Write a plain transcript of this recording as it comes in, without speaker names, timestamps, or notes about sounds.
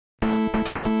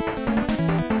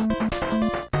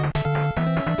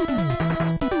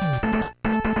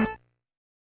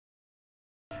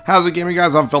How's it gaming,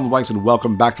 guys? I'm Phil the Blanks, and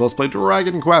welcome back to Let's Play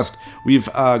Dragon Quest.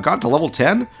 We've gotten to level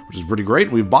 10, which is pretty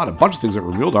great. We've bought a bunch of things at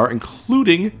Remildar,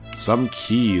 including some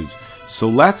keys. So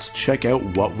let's check out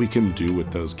what we can do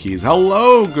with those keys.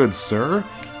 Hello, good sir.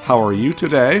 How are you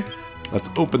today? Let's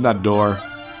open that door.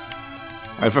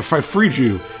 If I freed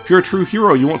you, if you're a true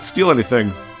hero, you won't steal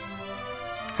anything.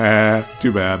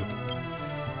 Too bad.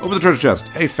 Open the treasure chest.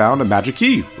 Hey, found a magic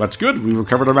key. That's good. We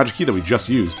recovered our magic key that we just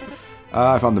used.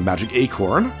 I found the magic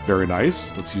acorn. Very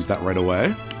nice. Let's use that right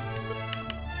away.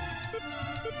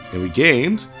 And we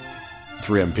gained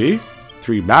 3 MP.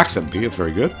 3 max MP. It's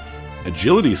very good.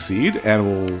 Agility seed. And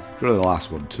we'll go to the last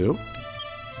one, too.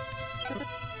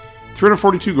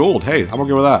 342 gold. Hey, I'm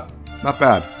okay with that. Not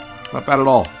bad. Not bad at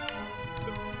all.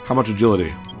 How much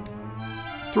agility?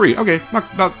 3. Okay.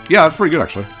 Not. Yeah, that's pretty good,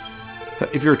 actually.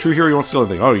 If you're a true hero, you won't steal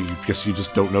anything. Oh, I guess you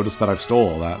just don't notice that I've stole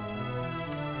all that.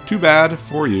 Too bad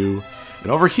for you. And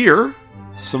over here,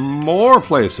 some more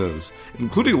places,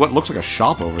 including what looks like a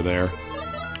shop over there.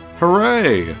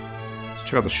 Hooray! Let's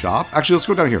check out the shop. Actually, let's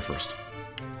go down here first.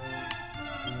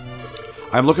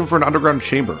 I'm looking for an underground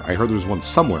chamber. I heard there's one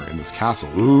somewhere in this castle.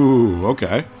 Ooh,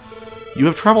 okay. You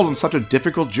have traveled on such a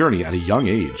difficult journey at a young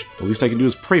age. The least I can do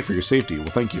is pray for your safety. Well,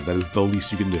 thank you. That is the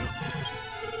least you can do.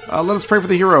 Let us pray for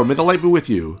the hero. May the light be with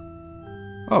you.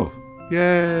 Oh,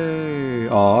 yay.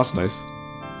 Oh, that's nice.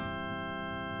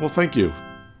 Well, thank you.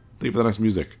 Thank you for the nice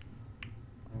music.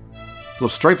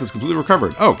 Philip's strength is completely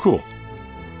recovered. Oh, cool.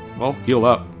 Well, heal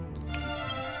up.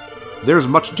 There's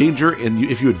much danger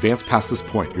if you advance past this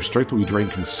point. Your strength will be drained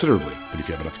considerably, but if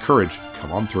you have enough courage,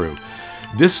 come on through.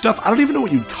 This stuff, I don't even know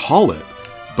what you'd call it,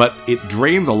 but it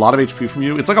drains a lot of HP from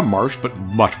you. It's like a marsh, but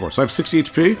much more. So I have 60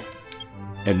 HP,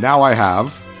 and now I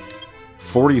have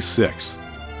 46.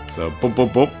 So, boom, boom,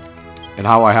 boom. And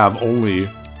now I have only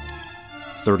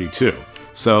 32.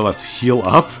 So let's heal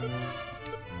up.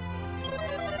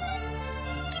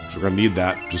 So we're going to need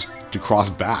that just to cross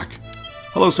back.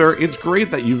 Hello, sir. It's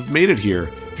great that you've made it here.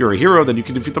 If you're a hero, then you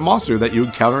can defeat the monster that you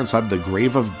encounter inside the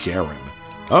grave of Garin.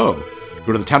 Oh,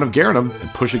 go to the town of Garin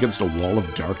and push against a wall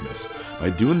of darkness. By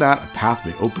doing that, a path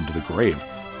may open to the grave.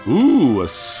 Ooh, a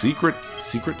secret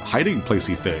hiding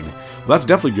placey thing. Well, that's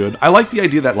definitely good. I like the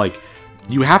idea that, like,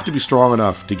 you have to be strong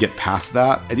enough to get past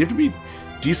that, and you have to be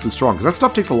decently strong, because that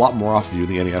stuff takes a lot more off of you in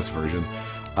the NES version.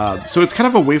 So it's kind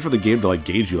of a way for the game to, like,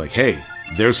 gauge you, like, hey,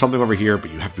 there's something over here, but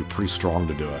you have to be pretty strong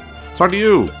to do it. So on to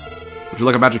you. Would you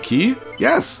like a magic key?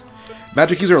 Yes!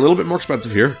 Magic keys are a little bit more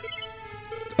expensive here.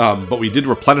 But we did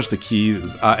replenish the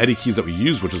keys, any keys that we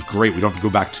used, which is great. We don't have to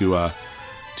go back to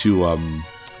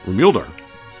Remildar.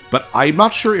 But I'm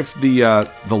not sure if the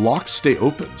locks stay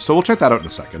open, so we'll check that out in a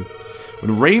second.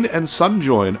 When rain and sun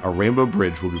join, a rainbow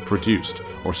bridge will be produced,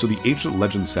 or so the ancient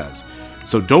legend says.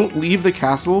 So don't leave the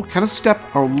castle, kind of step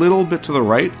a little bit to the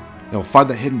right, and we'll find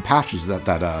the hidden passages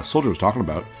that soldier was talking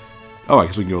about. Oh, I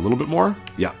guess we can go a little bit more?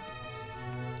 Yeah.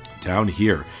 Down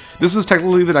here. This is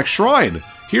technically the next shrine.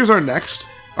 Here's our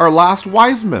last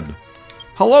wise man.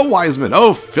 Hello, wise man.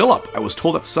 Oh, Philip. I was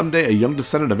told that someday a young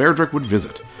descendant of Erdrick would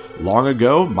visit. Long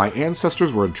ago, my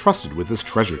ancestors were entrusted with this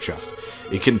treasure chest.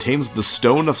 It contains the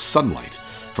Stone of Sunlight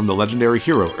from the legendary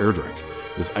hero Erdrick.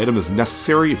 This item is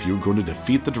necessary if you're going to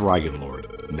defeat the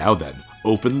Dragonlord. Now then,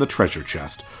 open the treasure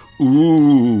chest.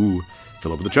 Ooh.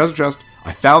 Fill up the treasure chest.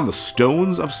 I found the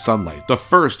Stones of Sunlight, the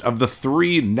first of the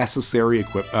 3 necessary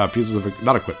pieces of,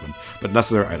 not equipment, but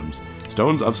necessary items.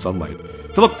 Stones of Sunlight.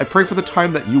 Philip, I pray for the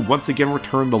time that you once again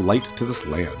return the light to this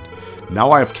land.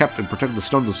 Now I have kept and protected the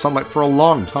Stones of Sunlight for a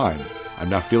long time. I'm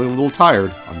now feeling a little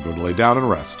tired. I'm going to lay down and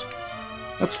rest.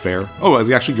 That's fair. Oh, is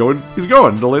he actually going? He's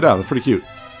going to lay down. That's pretty cute.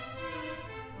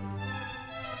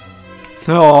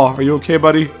 Oh, are you okay,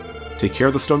 buddy? Take care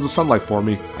of the Stones of Sunlight for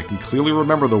me. I can clearly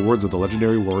remember the words of the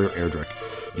legendary warrior Erdrick.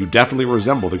 You definitely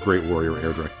resemble the great warrior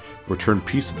Erdrick. Return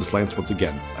peace to this land once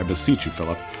again. I beseech you,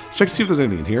 Philip. Let's check to see if there's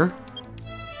anything in here.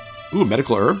 Ooh,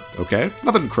 medical herb. Okay.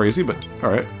 Nothing crazy, but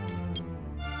alright.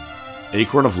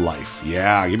 Acorn of Life.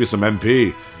 Yeah, give me some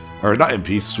MP. Or not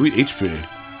MP, sweet HP.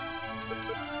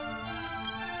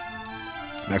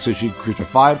 Next HP increased by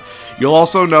 5. You'll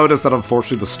also notice that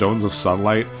unfortunately the Stones of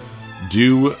Sunlight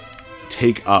do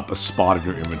take up a spot in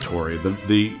your inventory.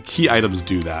 The key items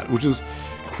do that, which is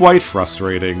quite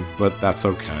frustrating, but that's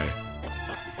okay.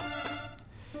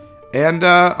 And,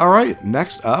 alright,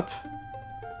 next up,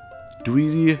 do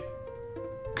we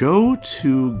go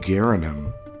to Garin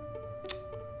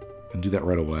and do that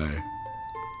right away?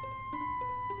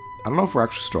 I don't know if we're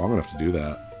actually strong enough to do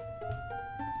that.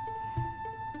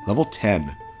 Level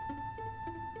 10.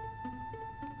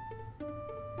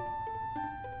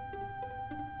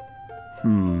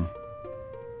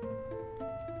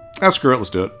 Screw it, let's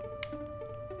do it.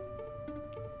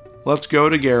 Let's go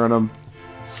to Garin.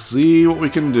 See what we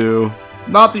can do.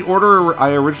 Not the order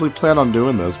I originally planned on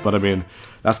doing this, but I mean,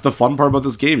 that's the fun part about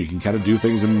this game. You can kind of do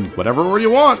things in whatever order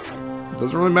you want. It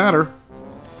doesn't really matter.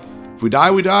 If we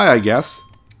die, I guess.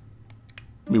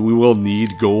 I mean, we will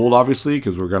need gold, obviously,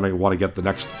 because we're going to want to get the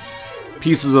next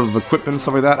pieces of equipment and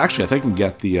stuff like that. Actually, I think I can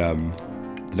get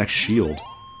the next shield.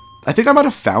 I think I might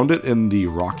have found it in the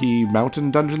Rocky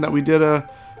Mountain dungeon that we did,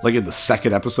 like in the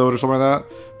second episode or something like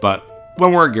that. But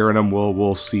when we're at Garin,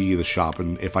 we'll see the shop,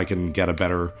 and if I can get a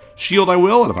better shield, I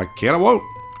will, and if I can't, I won't.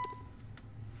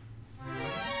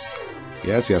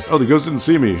 Yes, yes. Oh, the ghost didn't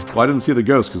see me. Well, I didn't see the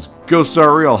ghost, because ghosts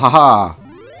are real. Haha.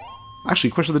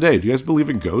 Actually, question of the day. Do you guys believe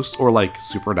in ghosts or, like,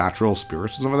 supernatural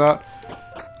spirits or something like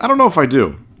that? I don't know if I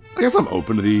do. I guess I'm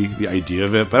open to the idea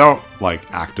of it, but I don't,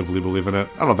 like, actively believe in it.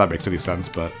 I don't know if that makes any sense,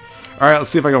 but... Alright, let's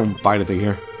see if I can buy anything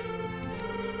here.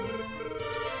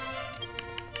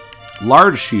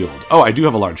 Large shield. Oh, I do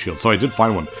have a large shield, so I did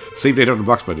find one. Saved 800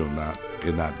 bucks by doing that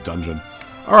in that dungeon.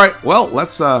 Alright, well,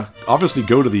 let's obviously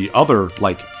go to the other,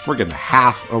 like, friggin'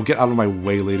 half... Oh, get out of my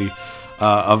way, lady.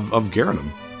 Of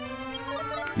Garin.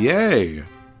 Yay!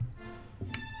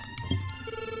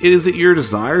 It is your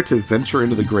desire to venture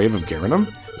into the grave of Garin?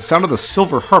 The sound of the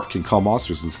silver harp can call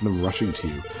monsters and send them rushing to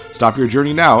you. Stop your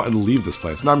journey now and leave this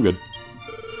place. No, I'm good.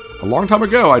 A long time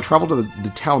ago, I traveled to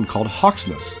the town called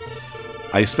Hawksness.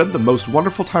 I spent the most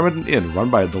wonderful time at an inn run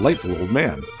by a delightful old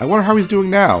man. I wonder how he's doing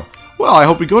now. Well, I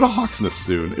hope we go to Hawksness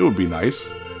soon. It would be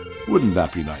nice. Wouldn't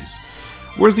that be nice?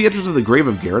 Where's the entrance to the grave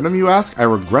of Garin, you ask? I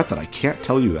regret that I can't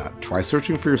tell you that. Try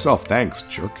searching for yourself. Thanks,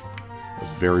 jerk.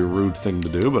 That's a very rude thing to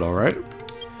do, but alright.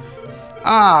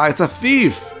 Ah, it's a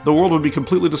thief! The world would be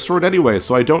completely destroyed anyway,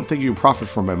 so I don't think you profit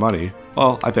from my money.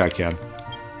 Well, I think I can.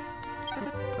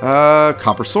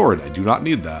 Copper sword. I do not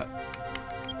need that.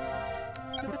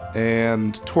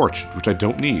 And torch, which I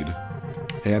don't need.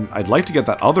 And I'd like to get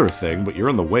that other thing, but you're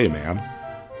in the way, man.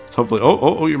 So hopefully...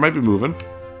 Oh, you might be moving.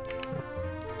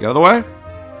 Get out of the way.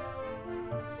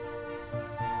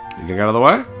 You get out of the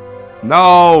way?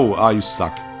 No! Ah, you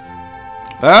suck.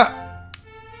 Ah!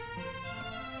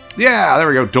 Yeah, there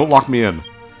we go. Don't lock me in.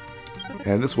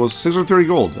 And this was 630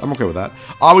 gold. I'm okay with that.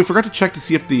 Ah, we forgot to check to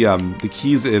see if the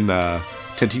keys in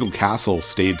Tentacle Castle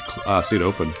stayed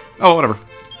open. Oh, whatever.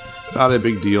 Not a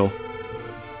big deal.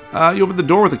 You opened the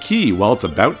door with a key. Well, it's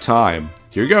about time.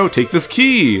 Here you go. Take this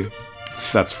key.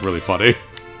 That's really funny.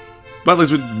 But at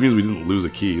least it means we didn't lose a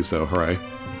key, so hooray.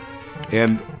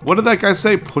 And what did that guy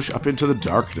say? Push up into the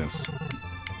darkness.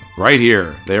 Right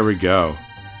here. There we go.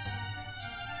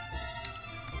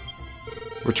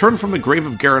 Return from the grave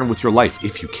of Garin with your life,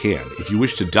 if you can. If you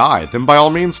wish to die, then by all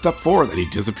means step forward. Then he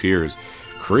disappears.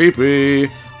 Creepy.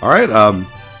 Alright,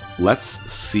 let's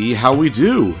see how we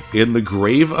do in the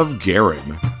grave of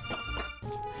Garin.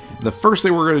 The first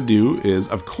thing we're going to do is,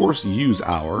 of course, use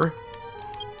our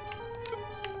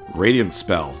Radiant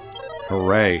spell.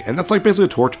 Hooray. And that's like basically a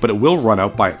torch, but it will run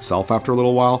out by itself after a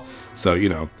little while. So, you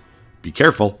know, be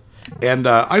careful. And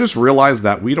I just realized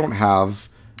that we don't have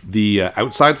the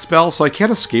outside spell, so I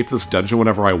can't escape this dungeon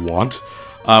whenever I want,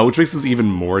 which makes this even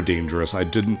more dangerous. I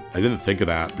didn't think of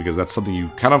that, because that's something you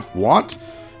kind of want.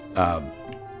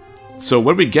 So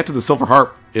when we get to the Silver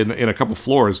Harp in a couple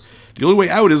floors, the only way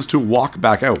out is to walk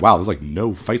back out. Wow, there's like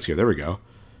no fights here. There we go.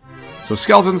 So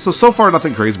skeletons, so far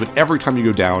nothing crazy, but every time you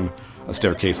go down a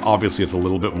staircase, obviously it's a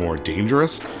little bit more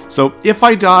dangerous. So if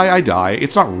I die, I die.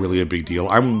 It's not really a big deal.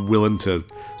 I'm willing to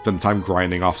spend the time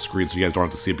grinding off screen so you guys don't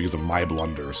have to see it because of my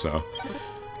blunder, so.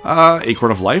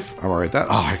 Acorn of Life. I'm alright with that.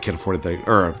 Oh, I can't afford anything,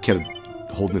 or I can't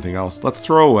hold anything else. Let's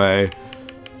throw away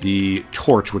the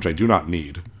torch, which I do not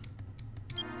need.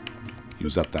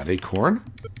 Use up that acorn.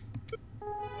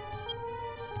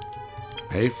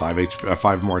 Hey, 5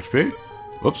 more HP.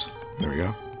 Whoops. There we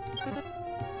go.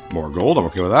 More gold. I'm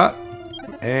okay with that.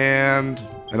 And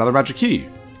another magic key.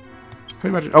 How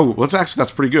many magic? Oh, well,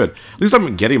 that's pretty good. At least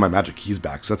I'm getting my magic keys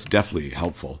back, so that's definitely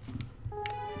helpful.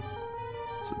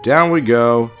 So down we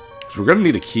go. So we're going to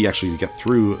need a key, actually, to get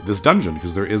through this dungeon,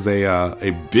 because there is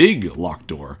a big locked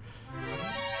door.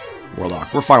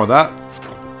 Warlock. We're fine with that.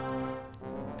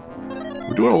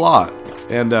 We're doing a lot.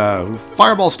 And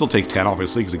fireballs still take 10,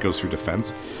 obviously, because it goes through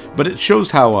defense. But it shows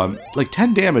how, like,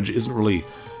 10 damage isn't really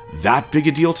that big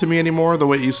a deal to me anymore, the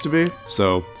way it used to be.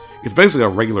 So, it's basically a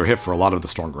regular hit for a lot of the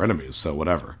stronger enemies, so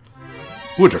whatever.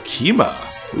 Ooh, a Drakima!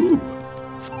 Ooh.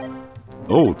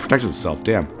 Oh, it protects itself,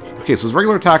 damn. Okay, so his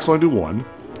regular attacks only do 1,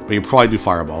 but you probably do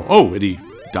Fireball. Oh, and he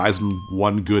dies in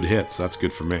 1 good hit, so that's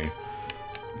good for me.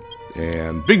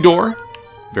 And big door.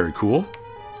 Very cool.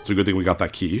 It's a good thing we got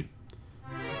that key.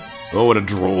 Oh, and a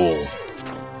droll.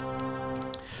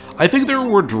 I think there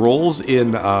were drolls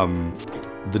in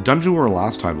the dungeon we were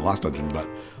last time, the last dungeon, but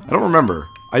I don't remember.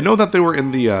 I know that they were in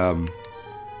the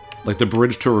like the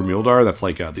bridge to Remildar, that's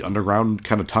like the underground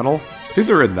kind of tunnel. I think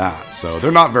they're in that, so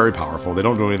they're not very powerful. They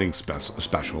don't do anything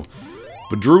special.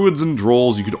 But druids and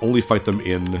drolls, you could only fight them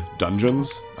in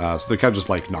dungeons, so they're kind of just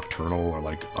like nocturnal or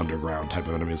like underground type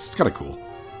of enemies. It's kind of cool.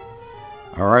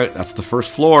 Alright, that's the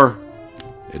first floor.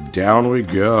 And down we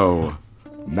go.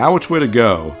 Now which way to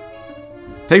go?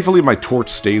 Thankfully my torch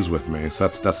stays with me, so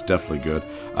that's definitely good.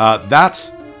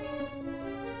 Actually,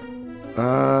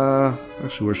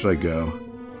 where should I go?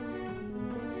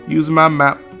 Using my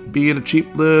map, being a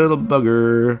cheap little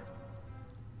bugger.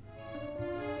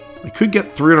 I could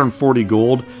get 340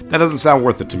 gold. That doesn't sound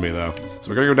worth it to me, though. So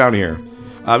we're gonna go down here.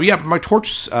 Yeah, but my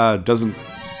torch doesn't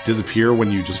disappear when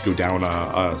you just go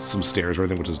down some stairs or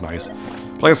anything, which is nice.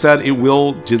 But like I said, it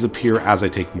will disappear as I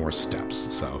take more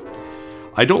steps, so.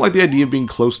 I don't like the idea of being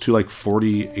close to like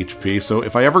 40 HP, so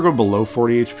if I ever go below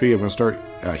 40 HP, I'm gonna start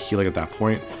healing at that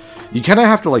point. You kind of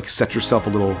have to like set yourself a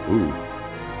little, ooh,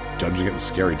 dungeon getting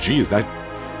scary. Jeez,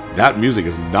 that music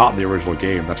is not in the original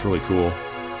game. That's really cool.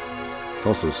 It's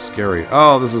also scary.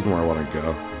 Oh, this isn't where I want to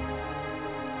go.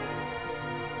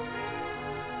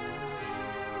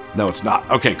 No, it's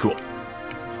not. Okay, cool.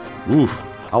 Ooh,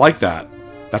 I like that.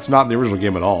 That's not in the original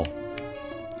game at all.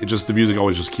 It just, the music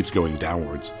always just keeps going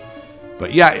downwards.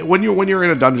 But yeah, when you're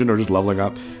in a dungeon or just leveling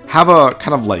up, have a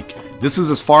kind of like, this is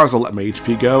as far as I'll let my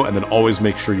HP go, and then always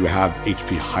make sure you have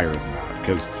HP higher than that,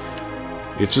 because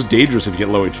it's just dangerous if you get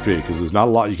low HP, because there's not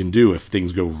a lot you can do if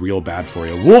things go real bad for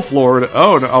you. Wolf Lord!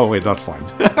 Oh, no, oh wait, that's fine.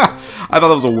 I thought that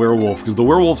was a werewolf, because the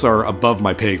werewolves are above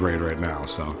my pay grade right now,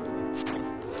 so.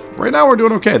 Right now we're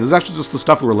doing okay. This is actually just the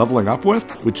stuff we were leveling up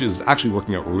with, which is actually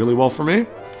working out really well for me.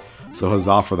 So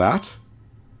huzzah for that.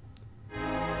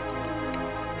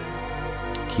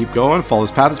 Keep going, follow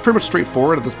this path. It's pretty much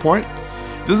straightforward at this point.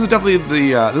 This is definitely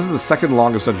the second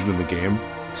longest dungeon in the game.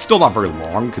 It's still not very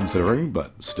long considering,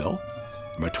 but still.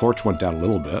 My torch went down a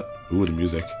little bit. Ooh, the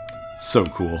music. So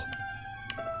cool.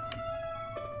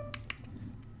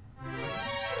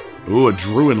 Ooh, a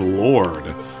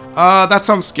Dragonlord. That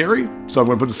sounds scary, so I'm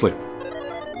going to put it to sleep.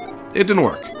 It didn't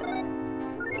work.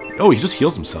 Oh, he just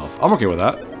heals himself. I'm okay with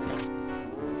that.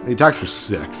 He attacks for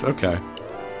 6. Okay.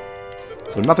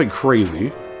 So nothing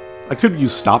crazy. I could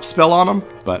use Stop Spell on him,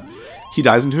 but he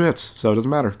dies in 2 hits, so it doesn't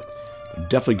matter. I'm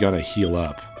definitely going to heal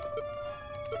up.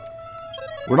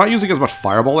 We're not using as much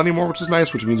Fireball anymore, which is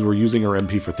nice, which means we're using our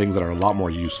MP for things that are a lot more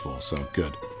useful, so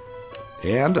good.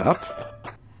 And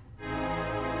up.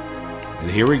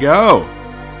 And here we go.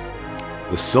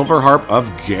 The Silver Harp of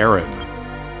Garin.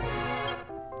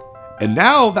 And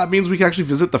now that means we can actually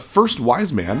visit the first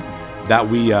wise man that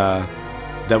we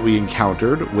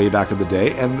encountered way back in the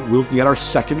day, and we can get our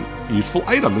second useful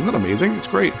item. Isn't that amazing? It's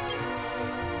great.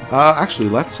 Actually,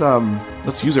 let's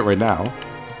use it right now.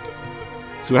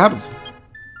 See what happens.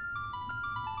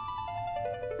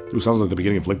 Ooh, sounds like the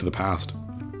beginning of Link to the Past.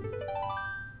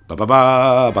 But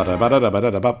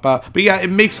yeah, it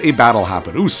makes a battle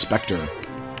happen. Ooh, Spectre.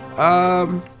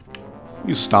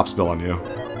 Use Stop Spell on you.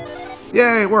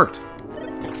 Yay, it worked.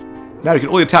 Now you can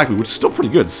only attack me, which is still pretty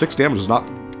good. 6 damage is not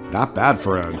that bad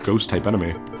for a ghost-type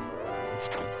enemy.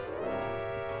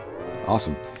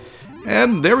 Awesome.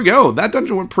 And there we go. That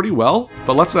dungeon went pretty well,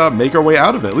 but let's make our way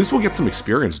out of it. At least we'll get some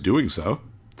experience doing so.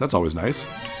 That's always nice.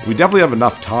 We definitely have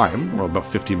enough time. We're about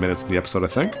 15 minutes in the episode, I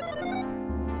think.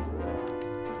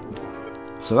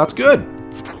 So that's good.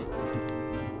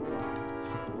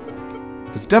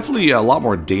 It's definitely a lot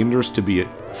more dangerous to be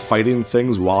fighting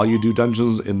things while you do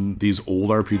dungeons in these old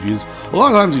RPGs. A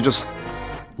lot of times you just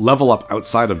level up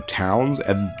outside of towns,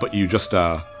 but you just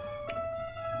you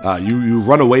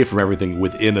run away from everything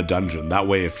within a dungeon. That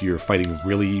way, if you're fighting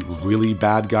really, really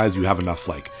bad guys, you have enough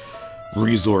like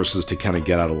resources to kind of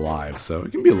get out alive. So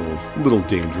it can be a little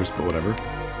dangerous, but whatever.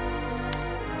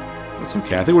 That's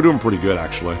okay. I think we're doing pretty good,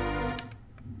 actually.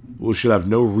 We should have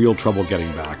no real trouble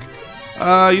getting back.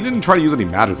 You didn't try to use any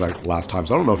magic like last time,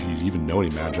 so I don't know if you even know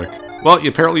any magic. Well,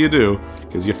 apparently you do,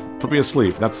 because you put me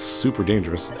asleep. That's super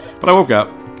dangerous. But I woke up.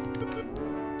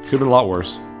 Could have been a lot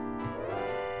worse.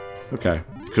 Okay.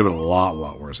 Could have been a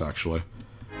lot worse, actually.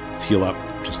 Let's heal up,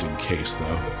 just in case,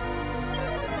 though.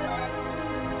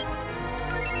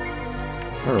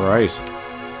 Alright.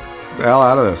 Get the hell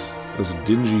out of this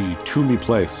dingy, tombey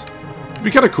place. It'd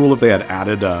be kind of cool if they had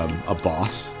added a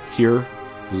boss here.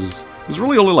 There's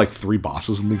really only like 3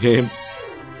 bosses in the game.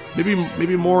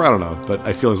 Maybe more, I don't know, but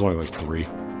I feel there's only like 3.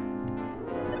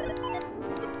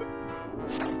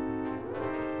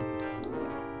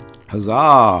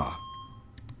 Huzzah!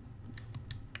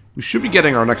 We should be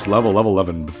getting our next level, level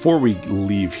 11, before we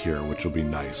leave here, which will be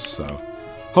nice, so...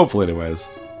 Hopefully, anyways.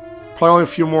 Probably only a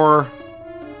few more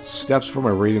steps before my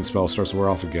radiant spell starts to wear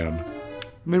off again.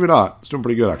 Maybe not. It's doing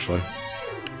pretty good, actually.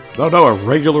 No, a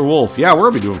regular wolf. Yeah, we're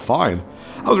gonna be doing fine.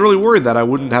 I was really worried that I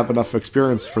wouldn't have enough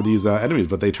experience for these enemies,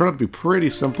 but they turned out to be pretty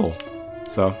simple.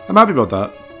 So, I'm happy about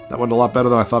that. That went a lot better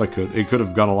than I thought it could. It could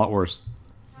have gone a lot worse.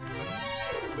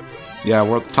 Yeah,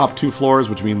 we're at the top 2 floors,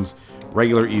 which means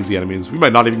regular, easy enemies. We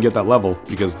might not even get that level,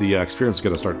 because the experience is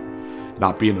going to start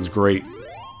not being as great.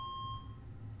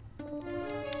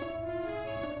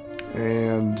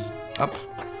 And up.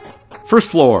 First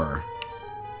floor.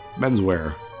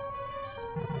 Menswear.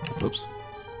 Oops.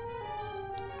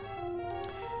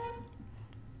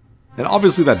 And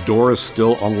obviously that door is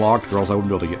still unlocked, or else I wouldn't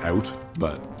be able to get out.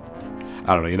 But,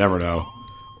 I don't know, you never know.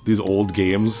 These old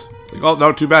games... Like, oh,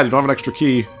 no, too bad. You don't have an extra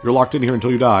key. You're locked in here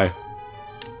until you die.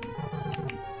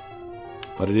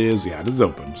 But it is, yeah, it is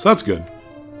open. So that's good.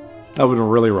 That would have been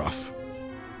really rough.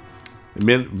 It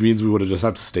means we would have just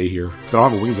had to stay here. Because I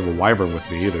don't have the wings of a wyvern with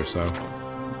me either, so...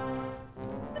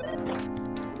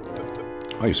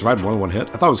 Oh, you survived more than one hit?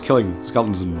 I thought I was killing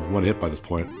skeletons in one hit by this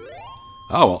point.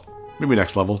 Oh, well. Maybe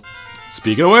next level.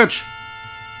 Speaking of which...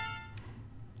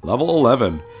 Level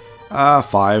 11.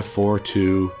 5, 4,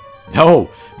 2... No!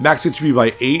 Max HP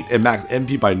by 8 and max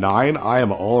MP by 9. I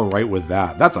am alright with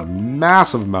that. That's a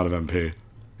massive amount of MP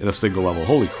in a single level.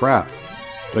 Holy crap.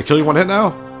 Did I kill you one hit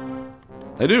now?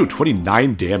 I do.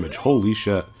 29 damage. Holy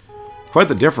shit. Quite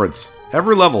the difference.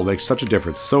 Every level makes such a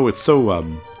difference. So it's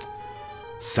so,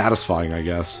 satisfying, I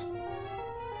guess.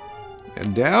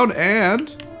 And down,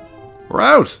 and... We're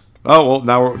out! Oh, well,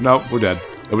 now we're dead.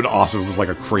 It would be awesome if it was like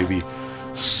a crazy,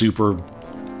 super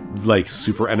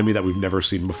enemy that we've never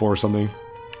seen before or something.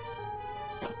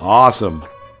 Awesome.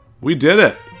 We did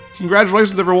it.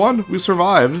 Congratulations, everyone. We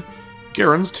survived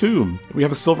Garin's tomb. We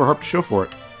have a silver harp to show for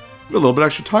it. We have a little bit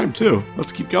extra time, too.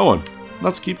 Let's keep going.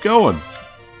 Let's keep going.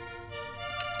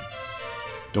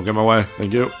 Don't get in my way.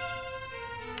 Thank you.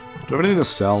 Do I have anything to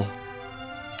sell?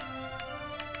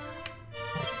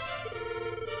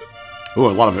 Ooh,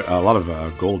 a lot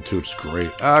of gold, too, which is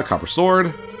great. Copper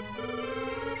sword.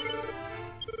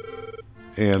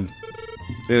 And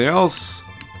anything else?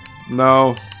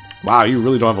 No. Wow, you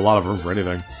really don't have a lot of room for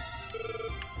anything.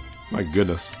 My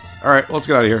goodness. Alright, let's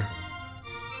get out of here.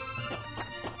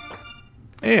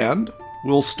 And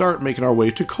we'll start making our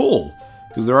way to coal.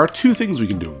 Because there are 2 things we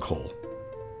can do in coal.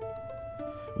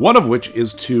 One of which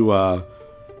is to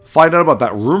find out about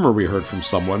that rumor we heard from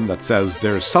someone that says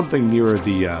there's something near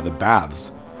the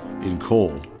baths in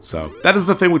coal. So that is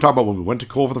the thing we talked about when we went to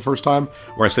coal for the first time,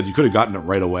 where I said you could have gotten it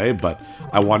right away, but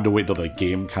I wanted to wait till the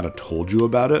game kind of told you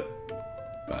about it.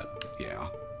 But yeah,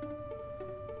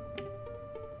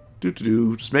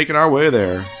 just making our way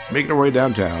there, making our way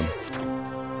downtown.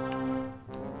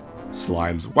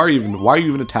 Slimes, why are you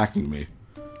even attacking me?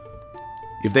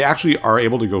 If they actually are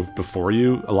able to go before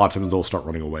you, a lot of times they'll start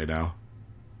running away now.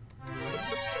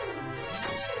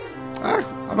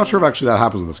 I'm not sure if actually that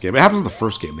happens in this game. It happens in the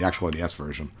first game, the actual NES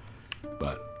version.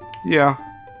 But, yeah.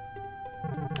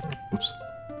 Oops.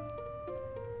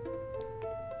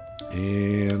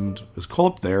 And is coal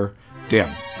up there?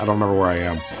 Damn, I don't remember where I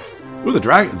am. Ooh, the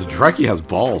Dreki has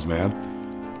balls,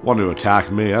 man. Wanted to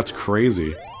attack me. That's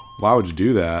crazy. Why would you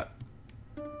do that?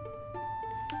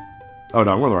 Oh,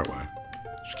 no, I'm going the right way.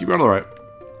 Just keep going the right.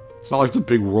 It's not like it's a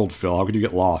big world, Phil. How could you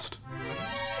get lost?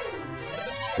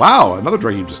 Wow, another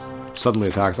Dreki just suddenly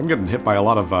attacks. I'm getting hit by a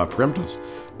lot of preemptives.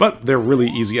 But they're really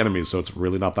easy enemies, so it's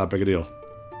really not that big a deal.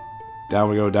 Down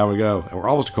we go, down we go. And we're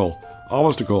almost to coal.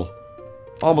 Almost to coal.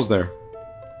 Almost there.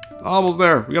 Almost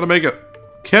there. We gotta make it.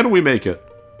 Can we make it?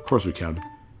 Of course we can.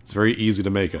 It's very easy to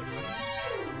make it.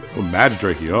 Oh, Mad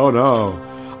Draki. Oh,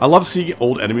 no. I love seeing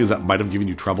old enemies that might have given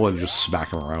you trouble and just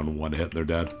smack them around in one hit and they're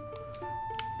dead.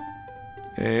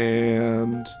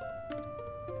 And...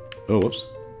 oh, whoops.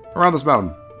 Around this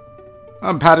mountain.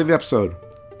 I'm padding the episode.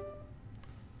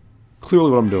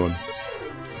 Clearly what I'm doing.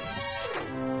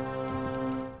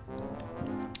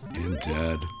 And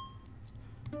dead.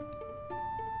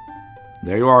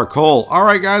 There you are, Cole.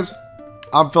 Alright, guys.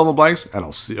 I'm Phil in the Blanks, and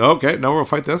I'll see... okay, no, we'll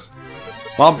fight this.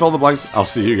 While I'm Phil in the Blanks, I'll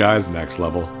see you guys next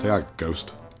level. Take out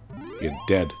Ghost. You're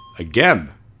dead.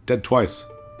 Again. Dead twice.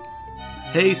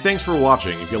 Hey, thanks for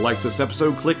watching. If you liked this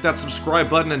episode, click that subscribe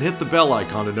button and hit the bell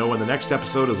icon to know when the next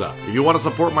episode is up. If you want to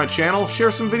support my channel,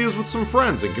 share some videos with some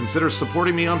friends and consider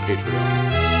supporting me on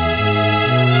Patreon.